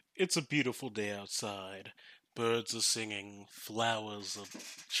It's a beautiful day outside. Birds are singing, flowers are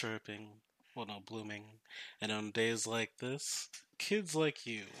chirping, well, no, blooming. And on days like this, kids like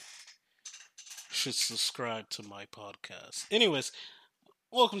you should subscribe to my podcast. Anyways,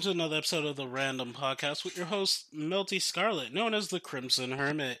 welcome to another episode of the Random Podcast with your host, Melty Scarlet, known as the Crimson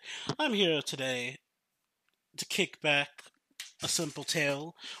Hermit. I'm here today to kick back a simple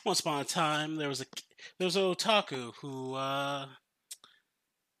tale. Once upon a time, there was an otaku who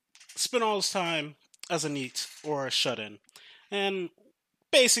spent all his time as a NEET or a shut-in. And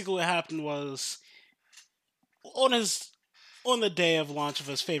basically what happened was on his on the day of launch of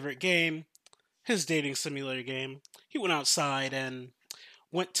his favorite game, his dating simulator game, he went outside and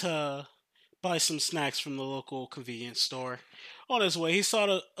went to buy some snacks from the local convenience store. On his way, he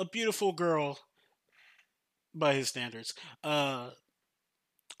saw a beautiful girl by his standards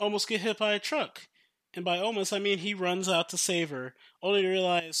almost get hit by a truck. And by almost, I mean he runs out to save her, only to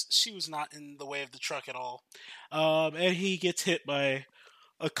realize she was not in the way of the truck at all. And he gets hit by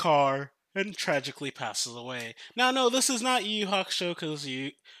a car and tragically passes away. Now, no, this is not Yu Yu Hakusho because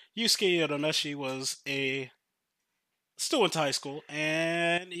Yusuke Urameshi was still went to high school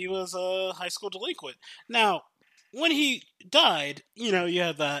and he was a high school delinquent. Now, when he died, you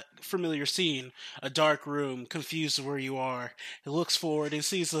have that familiar scene, a dark room, confused where you are. He looks forward and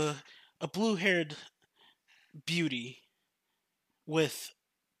sees a blue-haired beauty with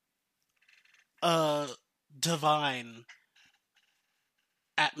a divine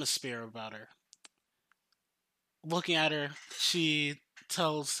atmosphere about her. Looking at her, she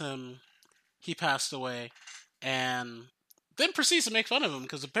tells him he passed away and then proceeds to make fun of him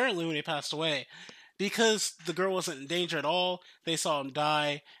because apparently when he passed away, because the girl wasn't in danger at all, they saw him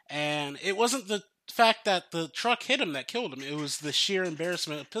die, and it wasn't the fact that the truck hit him that killed him, it was the sheer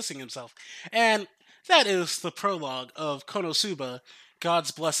embarrassment of pissing himself. And that is the prologue of Konosuba,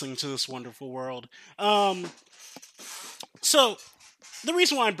 God's blessing to this wonderful world. So, the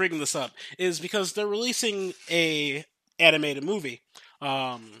reason why I'm bringing this up is because they're releasing a animated movie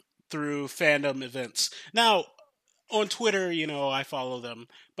through fandom events. Now, on Twitter, I follow them,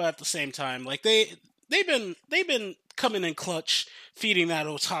 but at the same time, like they've been coming in clutch, feeding that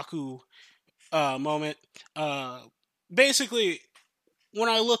otaku moment. Basically, when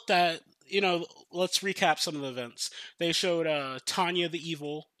I looked at, let's recap some of the events. They showed Tanya the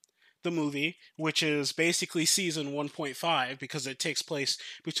Evil, the movie, which is basically season 1.5 because it takes place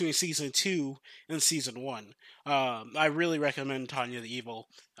between season 2 and season 1. I really recommend Tanya the Evil.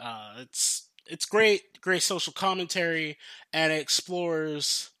 It's great social commentary, and it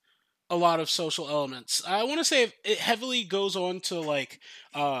explores a lot of social elements. I want to say it heavily goes on to like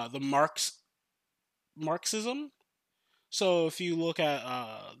the Marxism. So if you look at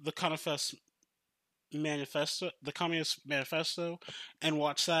the Communist Manifesto, and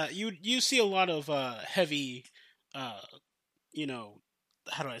watch that, you see a lot of heavy, uh,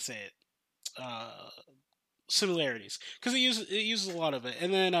 how do I say it, similarities because it uses a lot of it,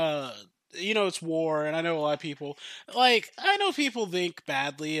 and then it's war, and I know a lot of people I know people think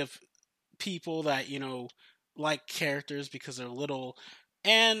badly of people that like characters because they're little,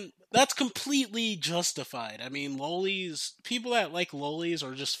 and that's completely justified. I mean, lolis, people that like lolis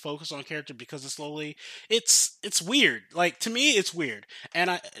or just focus on character because it's loli, it's weird. Like, to me, it's weird.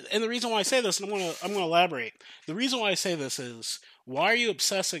 And the reason why I say this, and I'm gonna elaborate. The reason why I say this is, why are you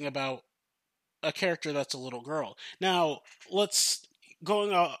obsessing about a character that's a little girl? Now, let's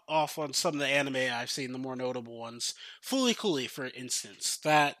going off on some of the anime I've seen, the more notable ones. Fooly Cooly, for instance,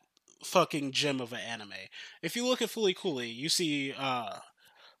 that fucking gem of an anime. If you look at Fooly Cooly, you see no,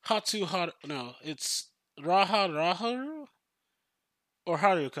 it's Raharu or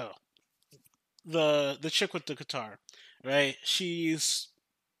Haruko, the chick with the guitar, right? She's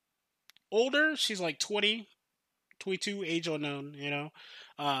older. She's like 20, 22, age unknown.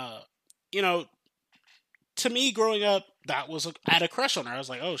 Uh, you know, to me, growing up, I had a crush on her. I was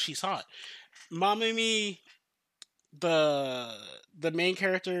like, oh, she's hot. Mamimi, the the main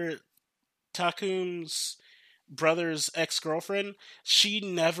character, Takum's brother's ex girlfriend, she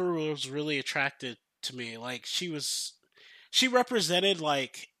never was really attracted to me. Like, she represented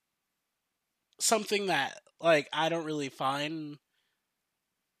like something that like I don't really find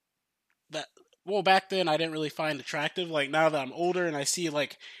that well, back then I didn't really find attractive. Like, now that I'm older and I see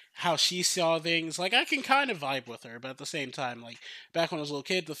like how she saw things, like I can kind of vibe with her, but at the same time, like back when I was a little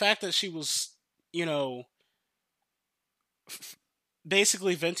kid, the fact that she was, you know, f-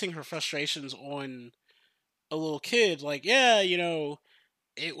 basically venting her frustrations on a little kid, like, yeah,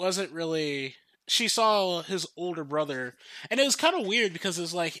 it wasn't really she saw his older brother, and it was kind of weird because it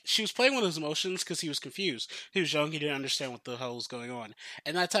was like she was playing with his emotions because he was confused. He was young, he didn't understand what the hell was going on,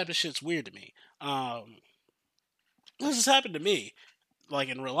 and that type of shit's weird to me. This has happened to me, like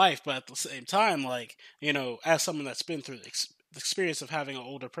in real life, but at the same time, like as someone that's been through the experience of having an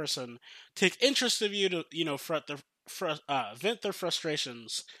older person take interest of you to vent their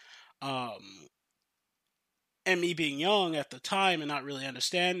frustrations, um, and me being young at the time and not really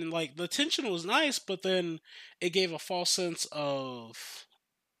understanding, like the tension was nice, but then it gave a false sense of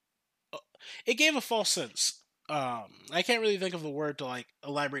it gave a false sense. I can't really think of the word to like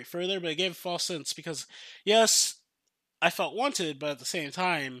elaborate further, but it gave a false sense because yes, I felt wanted, but at the same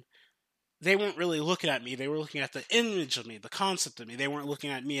time, they weren't really looking at me. They were looking at the image of me, the concept of me. They weren't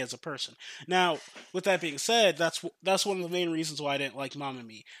looking at me as a person. Now, with that being said, that's one of the main reasons why I didn't like Mama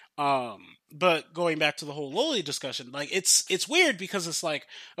Me. But going back to the whole Loli discussion, like it's weird because it's like,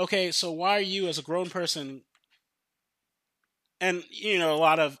 okay, so why are you as a grown person? And a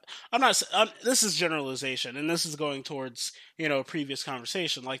lot of this is generalization, and this is going towards a previous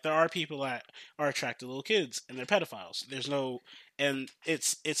conversation. Like there are people that are attracted to little kids, and they're pedophiles. There's no, and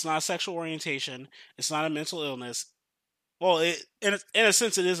it's not sexual orientation. It's not a mental illness. Well, in a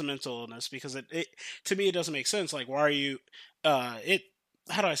sense, it is a mental illness because it to me it doesn't make sense. Like, why are you? It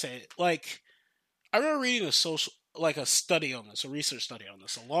How do I say it? Like, I remember reading a study on this, a research study on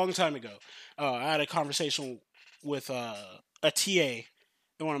this, a long time ago. I had a conversation with a TA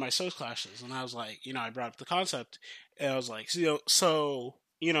in one of my social classes, and I was like, I brought up the concept, and I was like,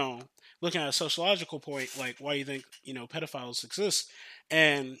 looking at a sociological point, like, why do you think pedophiles exist?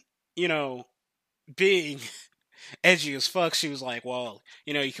 And you know, being edgy as fuck, she was like, well,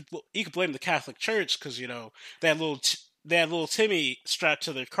 you could blame the Catholic Church because that little. They had little Timmy strapped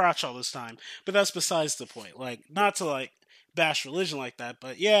to their crotch all this time, but that's besides the point. Like, not to like bash religion like that,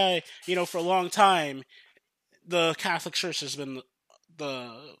 but yeah, for a long time, the Catholic Church has been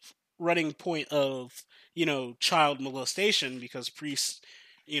the running point of child molestation because priests,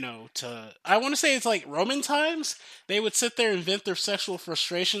 to I want to say it's like Roman times, they would sit there and vent their sexual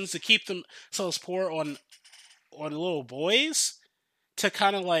frustrations to keep themselves poor on little boys to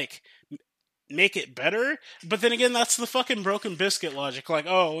kind of like make it better. But then again, that's the fucking broken biscuit logic. Like,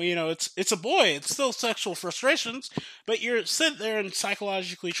 oh, it's a boy. It's still sexual frustrations, but you're sitting there and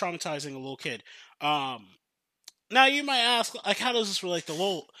psychologically traumatizing a little kid. Now you might ask, like, how does this relate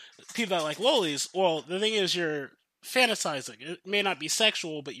to people that like lolis? Well, the thing is, you're fantasizing. It may not be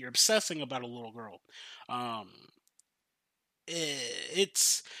sexual, but you're obsessing about a little girl. Um,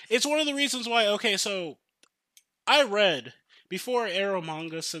 it's one of the reasons why. Okay, so I read before Arrow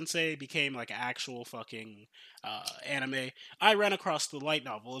Manga Sensei became like actual fucking anime. I ran across the light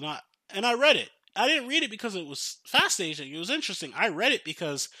novel and I read it. I didn't read it because it was fascinating. It was interesting. I read it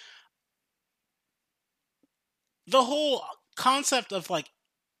because the whole concept of like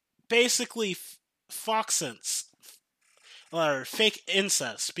basically foxence or fake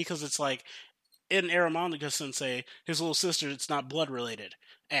incest, because it's like in Aramanga Sensei, his little sister, it's not blood related,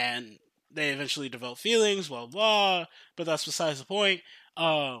 and they eventually develop feelings, blah blah. But that's besides the point.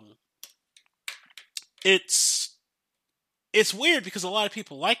 It's it's weird because a lot of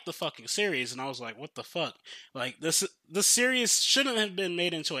people like the fucking series, and I was like, what the fuck? Like this series shouldn't have been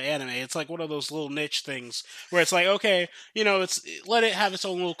made into an anime. It's like one of those little niche things where it's like, okay, it's let it have its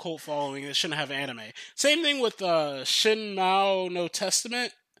own little cult following. It shouldn't have anime. Same thing with Shin Mao no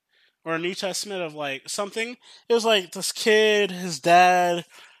Testament or a New Testament of like something. It was like this kid, his dad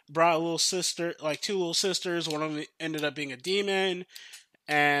brought a little sister, like two little sisters. One of them ended up being a demon,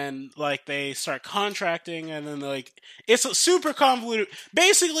 and like they start contracting, and then like it's a super convoluted.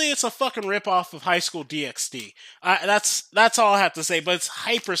 Basically, it's a fucking ripoff of High School DxD. That's all I have to say. But it's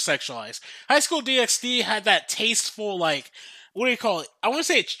hypersexualized. High School DxD had that tasteful, like, what do you call it? I want to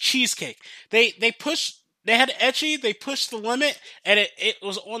say it's cheesecake. They pushed. They had ecchi, they pushed the limit, and it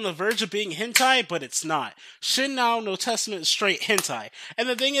was on the verge of being hentai, but it's not. Shin Now No Testament is straight hentai. And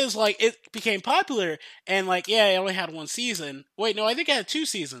the thing is, like, it became popular, and, like, yeah, it only had one season. Wait, no, I think it had 2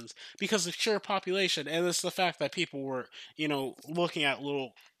 seasons, because of sheer population, and it's the fact that people were, looking at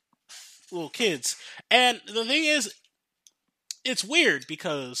little kids. And the thing is, it's weird,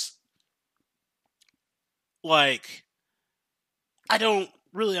 because, like, I don't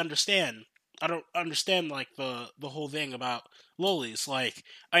really understand. I don't understand like the whole thing about lolis. Like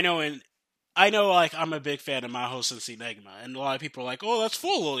I know like I'm a big fan of Maho Sensei Negima, and a lot of people are like, "Oh, that's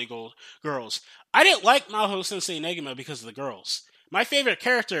full of loli girls." I didn't like Maho Sensei Negima because of the girls. My favorite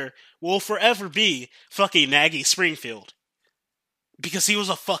character will forever be fucking Nagi Springfield because he was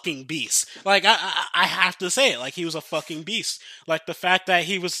a fucking beast. Like I have to say it, like he was a fucking beast. Like the fact that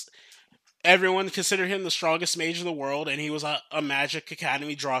he was everyone considered him the strongest mage in the world, and he was a Magic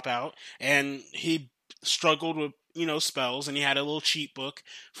Academy dropout, and he struggled with spells, and he had a little cheat book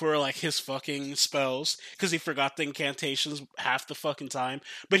for like his fucking spells because he forgot the incantations half the fucking time,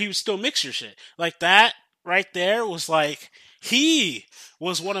 but he would still mix your shit like that. Right there was like he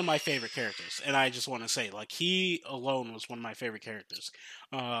was one of my favorite characters, and I just want to say like he alone was one of my favorite characters,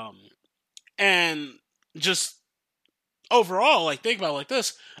 um, and just overall, like think about it like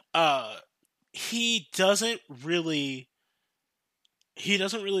this. Uh, he doesn't really it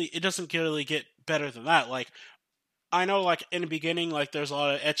doesn't really get better than that. Like I know like in the beginning like there's a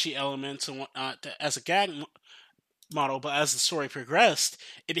lot of etchy elements and whatnot as a model, but as the story progressed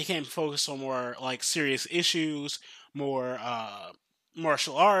it became focused on more like serious issues, more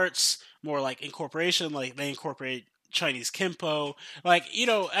martial arts, more like incorporation, like they incorporate Chinese Kempo, like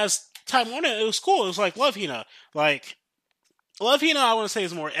as time went on it was cool. It was like Love Hina, like Love Hina I want to say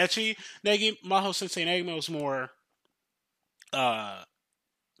is more etchy. Maho Sensei Negima was more uh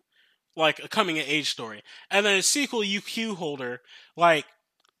like a coming of age story. And then a sequel, UQ Holder, like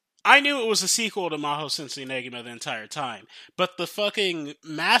I knew it was a sequel to Maho Sensei Negima the entire time, but the fucking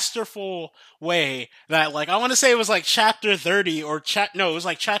masterful way that like I want to say it was like chapter 30 or no, it was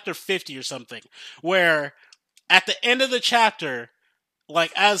like chapter 50 or something, where at the end of the chapter,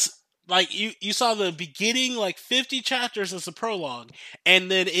 like as like you saw the beginning like 50 chapters as a prologue, and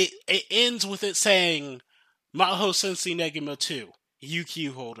then it ends with it saying Maho Sensei Negima 2,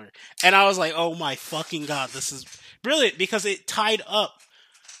 UQ Holder. And I was like, oh my fucking god, this is brilliant because it tied up.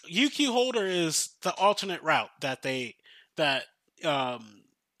 UQ Holder is the alternate route that um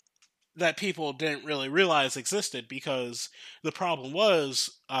that people didn't really realize existed because the problem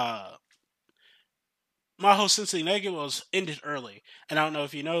was Maho Sensei Negima was ended early. And I don't know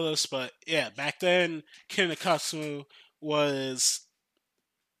if you know this, but yeah, back then Ken Akatsumu was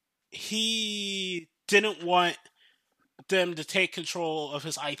he didn't want them to take control of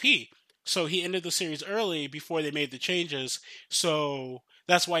his IP. So he ended the series early before they made the changes. So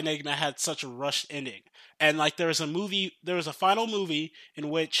that's why Negima had such a rushed ending. And like there was a final movie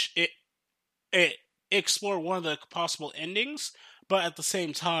in which it explored one of the possible endings, but at the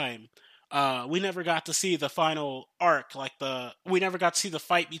same time, we never got to see the final arc. We never got to see the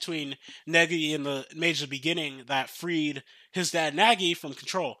fight between Negi and the Mage of the Beginning that freed his dad Nagi from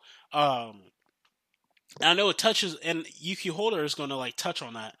control. I know it touches, and UQ Holder is going to like touch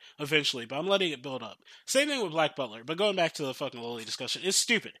on that eventually, but I'm letting it build up. Same thing with Black Butler, but going back to the fucking Loli discussion, it's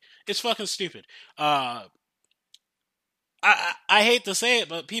stupid. It's fucking stupid. I hate to say it,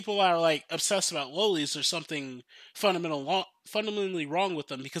 but people are like obsessed about lolis. There's something fundamentally wrong with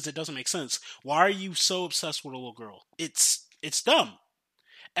them because it doesn't make sense. Why are you so obsessed with a little girl? It's dumb.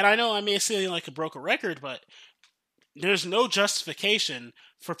 And I know I may seem like a broken record, but there's no justification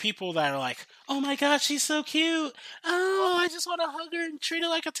for people that are like, "Oh my god, she's so cute. Oh, I just want to hug her and treat her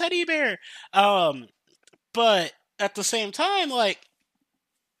like a teddy bear." But at the same time, like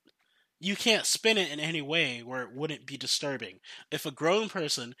you can't spin it in any way where it wouldn't be disturbing. If a grown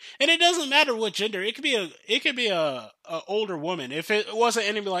person, and it doesn't matter what gender, it could be a older woman. If it wasn't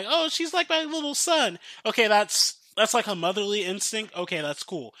anybody like, oh, she's like my little son. Okay, that's like a motherly instinct. Okay, that's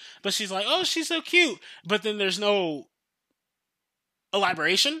cool. But she's like, oh, she's so cute. But then there's no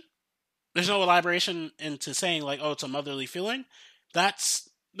elaboration. There's no elaboration into saying like, oh, it's a motherly feeling.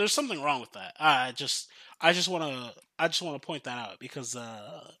 There's something wrong with that. I just want to point that out because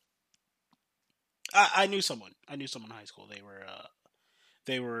I knew someone. I knew someone in high school.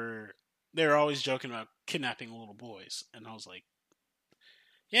 They were they were always joking about kidnapping little boys, and I was like,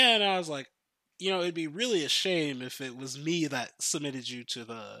 yeah, and I was like, it'd be really a shame if it was me that submitted you to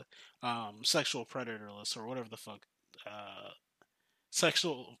the sexual predator list or whatever the fuck,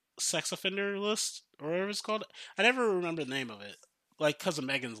 sexual sex offender list or whatever it's called. I never remember the name of it, like because of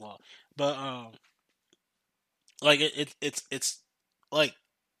Megan's Law, but like it's like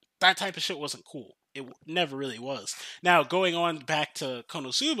that type of shit wasn't cool. It never really was. Now, going on back to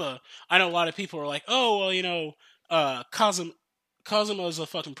Konosuba, I know a lot of people are like, oh, well, Kazuma is a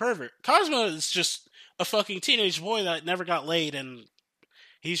fucking pervert. Kazuma is just a fucking teenage boy that never got laid, and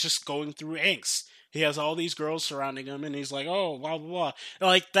he's just going through angst. He has all these girls surrounding him, and he's like, oh, blah, blah, blah.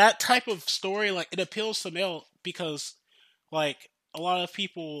 Like, that type of story, like, it appeals to male because, like, a lot of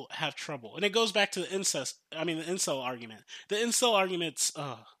people have trouble. And it goes back to the incel argument. The incel argument's,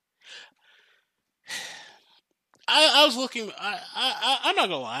 I was looking. I'm not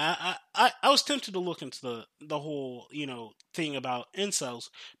gonna lie. I was tempted to look into the whole thing about incels,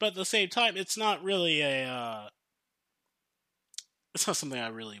 but at the same time, it's not something I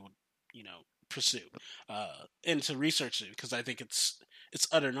really would pursue, and to research it because I think it's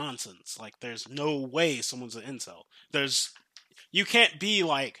utter nonsense. Like, there's no way someone's an incel. You can't be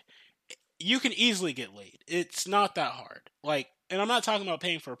like, you can easily get laid. It's not that hard. Like, and I'm not talking about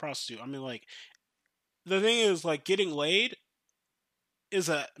paying for a prostitute. I mean, like, the thing is, like, getting laid is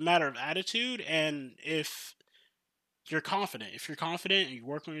a matter of attitude, and if you're confident and you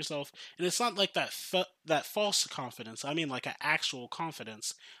work on yourself, and it's not like that false confidence. I mean, like an actual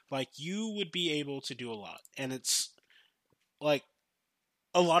confidence. Like, you would be able to do a lot, and it's like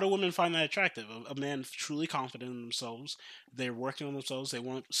a lot of women find that attractive. A man truly confident in themselves, they're working on themselves, they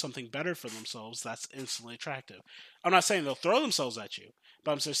want something better for themselves. That's instantly attractive. I'm not saying they'll throw themselves at you,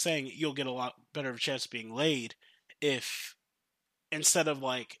 but I'm just saying you'll get a lot better of a chance of being laid if instead of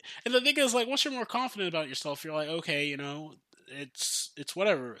like. And the thing is, like, once you're more confident about yourself, you're like, okay, it's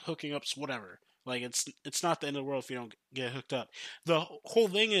whatever. Hooking up's whatever. Like, it's not the end of the world if you don't get hooked up. The whole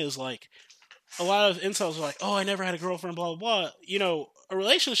thing is like, a lot of incels are like, oh, I never had a girlfriend, blah blah blah. A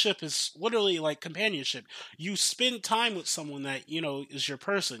relationship is literally like companionship. You spend time with someone that is your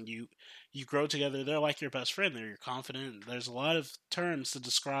person. You grow together. They're like your best friend. They're your confidant. There's a lot of terms to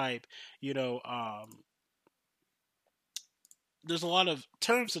describe you know there's a lot of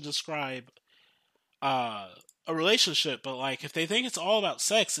terms to describe uh a relationship, but like, if they think it's all about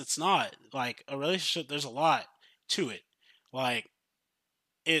sex, it's not. Like, a relationship, there's a lot to it. Like,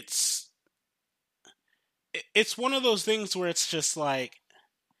 it's it's one of those things where it's just like,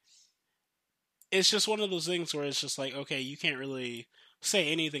 okay, you can't really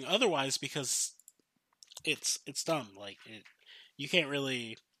say anything otherwise because it's dumb. Like, you can't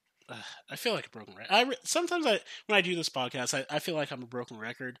really. I feel like a broken record. Sometimes when I do this podcast, I feel like I'm a broken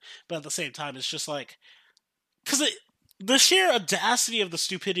record, but at the same time, it's just like, because the sheer audacity of the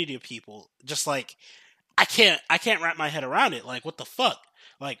stupidity of people, just like, I can't wrap my head around it. Like, what the fuck?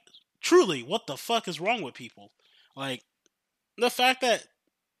 Like, truly, what the fuck is wrong with people? Like, the fact that,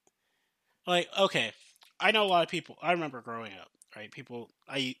 like, okay, I know a lot of people. I remember growing up, right? People,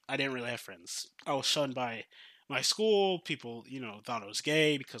 I didn't really have friends. I was shunned by my school. People, thought I was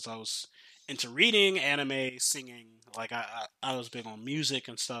gay because I was into reading, anime, singing. Like, I was big on music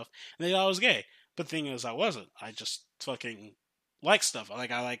and stuff, and they thought I was gay. But the thing is, I wasn't. I just fucking like stuff.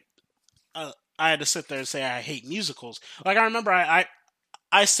 I had to sit there and say I hate musicals. Like, I remember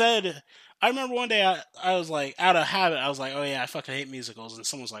I said, I remember one day I was like, out of habit, I was like, oh yeah, I fucking hate musicals. And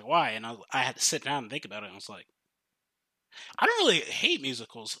someone was like, why? And I had to sit down and think about it. And I was like, I don't really hate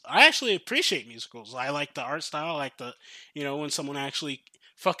musicals. I actually appreciate musicals. I like the art style. I like when someone actually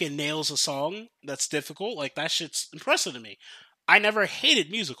fucking nails a song that's difficult. Like, that shit's impressive to me. I never hated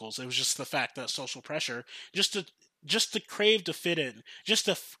musicals. It was just the fact that social pressure, just to crave to fit in, just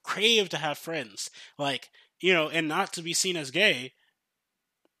to crave to have friends, like, and not to be seen as gay,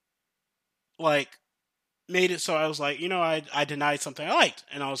 like, made it so I was like, I denied something I liked,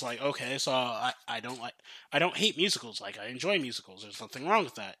 and I was like, okay, so I don't hate musicals, like, I enjoy musicals. There's nothing wrong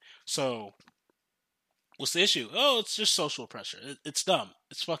with that. So what's the issue? Oh, it's just social pressure. It's dumb.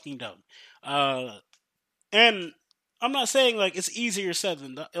 It's fucking dumb. And I'm not saying like it's easier said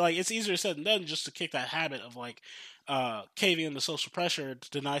than it's easier said than done just to kick that habit of like caving into social pressure to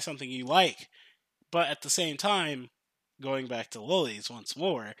deny something you like. But at the same time, going back to lilies once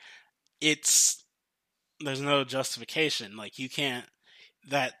more, it's there's no justification. Like, you can't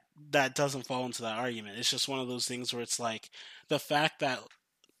that that doesn't fall into that argument. It's just one of those things where it's like the fact that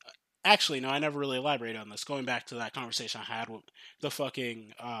actually no, I never really elaborated on this. Going back to that conversation I had with the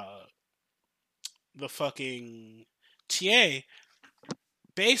fucking the fucking TA,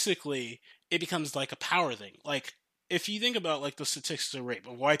 basically it becomes like a power thing. Like, if you think about like the statistics of rape,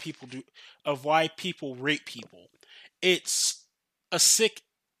 of why people rape people, it's a sick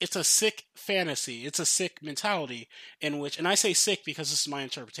it's a sick fantasy. It's a sick mentality in which, and I say sick because this is my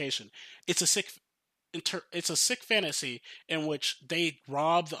interpretation. It's a it's a sick fantasy in which they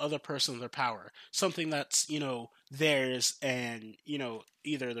rob the other person of their power, something that's theirs, and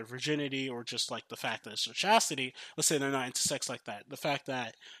either their virginity or just like the fact that it's their chastity. Let's say they're not into sex like that. The fact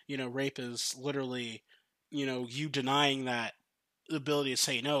that rape is literally you denying that ability to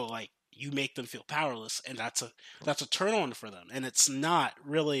say no, like, you make them feel powerless, and that's a turn on for them. And it's not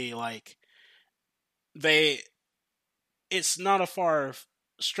really like they it's not a far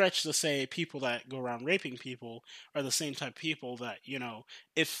stretch to say people that go around raping people are the same type of people that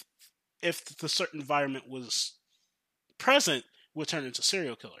if the certain environment was present, would turn into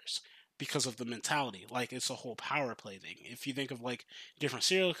serial killers because of the mentality. Like, it's a whole power play thing. If you think of like different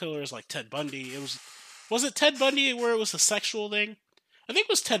serial killers, like Ted Bundy, was it Ted Bundy where it was a sexual thing? I think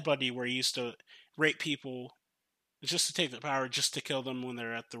it was Ted Bundy where he used to rape people just to take the power, just to kill them when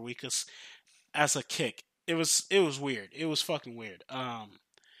they're at their weakest. as a kick. It was weird. It was fucking weird. And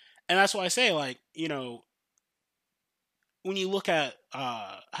that's why I say, like, when you look at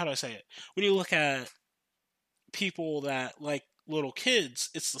how do I say it? When you look at people that like little kids,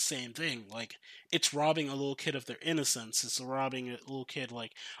 it's the same thing. Like, it's robbing a little kid of their innocence. It's robbing a little kid,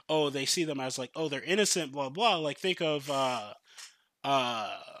 like, oh, they see them as like, oh, they're innocent, blah blah. Like, think of uh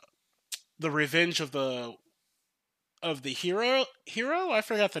the Revenge of the hero. I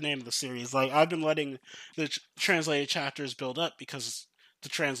forgot the name of the series. Like, I've been letting the translated chapters build up because the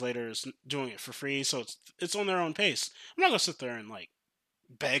translator is doing it for free, so it's on their own pace. I'm not gonna sit there and like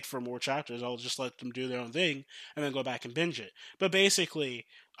beg for more chapters. I'll just let them do their own thing and then go back and binge it. But basically,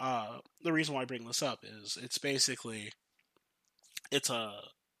 the reason why I bring this up is it's a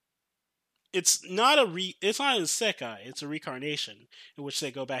it's not a isekai, it's a reincarnation in which they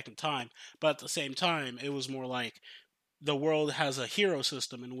go back in time. But at the same time, it was more like the world has a hero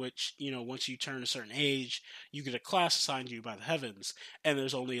system in which, once you turn a certain age, you get a class assigned to you by the heavens, and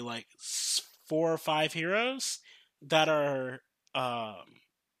there's only like 4 or 5 heroes that are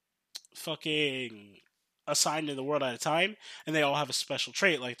fucking assigned in the world at a time, and they all have a special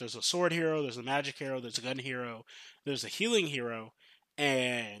trait. Like, there's a sword hero, there's a magic hero, there's a gun hero, there's a healing hero,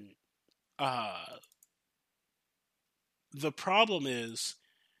 and the problem is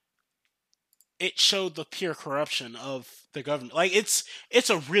it showed the pure corruption of the government. Like, it's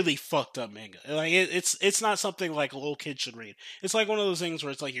a really fucked up manga. Like, it's not something like a little kid should read. It's like one of those things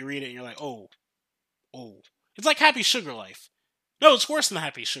where it's like you read it and you're like, oh. It's like Happy Sugar Life. No, it's worse than the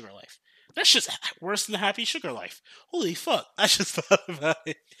Happy Sugar Life. That's just worse than the Happy Sugar Life. Holy fuck! I just thought about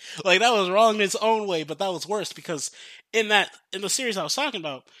it. Like, that was wrong in its own way, but that was worse because in the series I was talking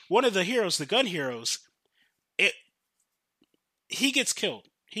about, one of the heroes, the gun heroes, it he gets killed.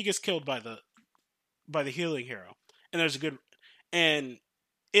 He gets killed by the healing hero, and there's a good, and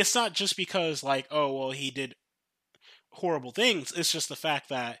it's not just because, like, oh well, he did horrible things. It's just the fact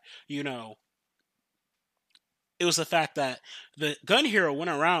that it was the fact that the gun hero went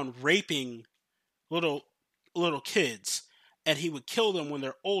around raping little kids, and he would kill them when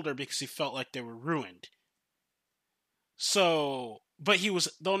they're older because he felt like they were ruined. So, but he was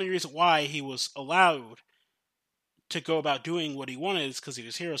the only reason why he was allowed to go about doing what he wanted is because he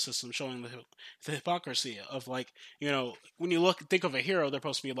was hero system, showing the hypocrisy of, like, when you think of a hero, they're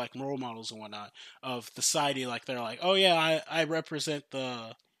supposed to be like role models and whatnot of the society. Like, they're like, oh yeah, I represent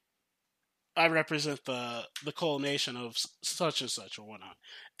the culmination of such and such or whatnot,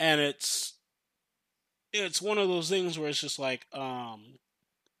 and it's one of those things where it's just like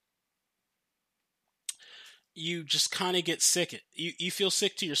you just kind of get sick. You feel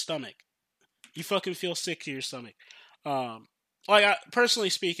sick to your stomach. You fucking feel sick to your stomach. Like, personally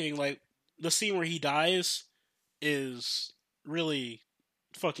speaking, like, the scene where he dies is really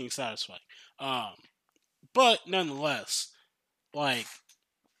fucking satisfying. But nonetheless, like,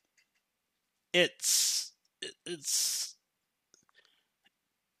 it's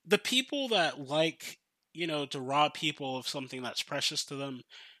the people that like, to rob people of something that's precious to them.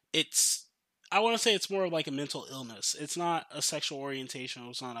 I want to say it's more like a mental illness. It's not a sexual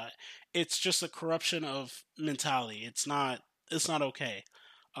orientation. It's just a corruption of mentality. It's not okay.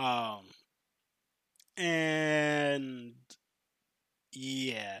 Um, and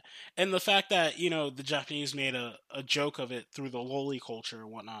yeah, and the fact that the Japanese made a joke of it through the loli culture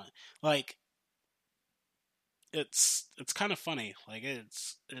and whatnot, like, it's kind of funny. Like,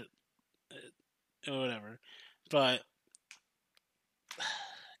 whatever. But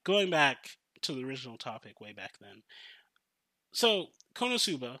going back to the original topic way back then, so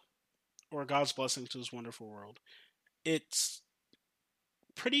Konosuba, or God's Blessing to This Wonderful World, it's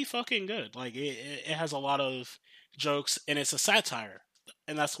pretty fucking good. Like, it has a lot of jokes, and it's a satire.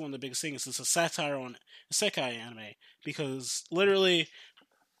 And that's one of the biggest things. It's a satire on isekai anime, because literally,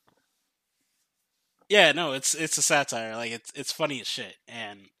 yeah, no, it's a satire. Like, it's funny as shit,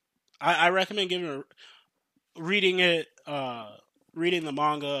 and I recommend reading it, reading the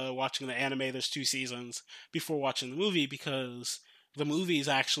manga, watching the anime. There's 2 seasons before watching the movie, because the movie is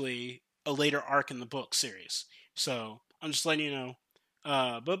actually a later arc in the book series. So I'm just letting you know.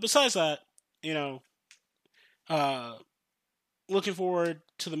 But besides that, you know, uh, looking forward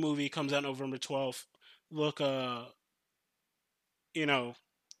to the movie. Comes out November 12th. Look, you know,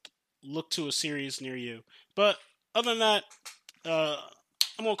 look to a series near you. But other than that, uh,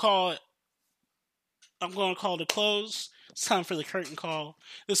 I'm gonna call it. I'm gonna call it a close. It's time for the curtain call.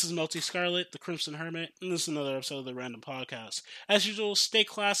 This is Melty Scarlet, the Crimson Hermit, and this is another episode of the Random Podcast. As usual, stay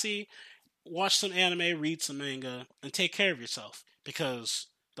classy, watch some anime, read some manga, and take care of yourself, because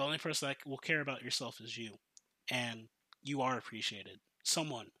the only person that will care about yourself is you, and you are appreciated.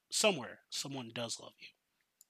 someone somewhere, someone does love you.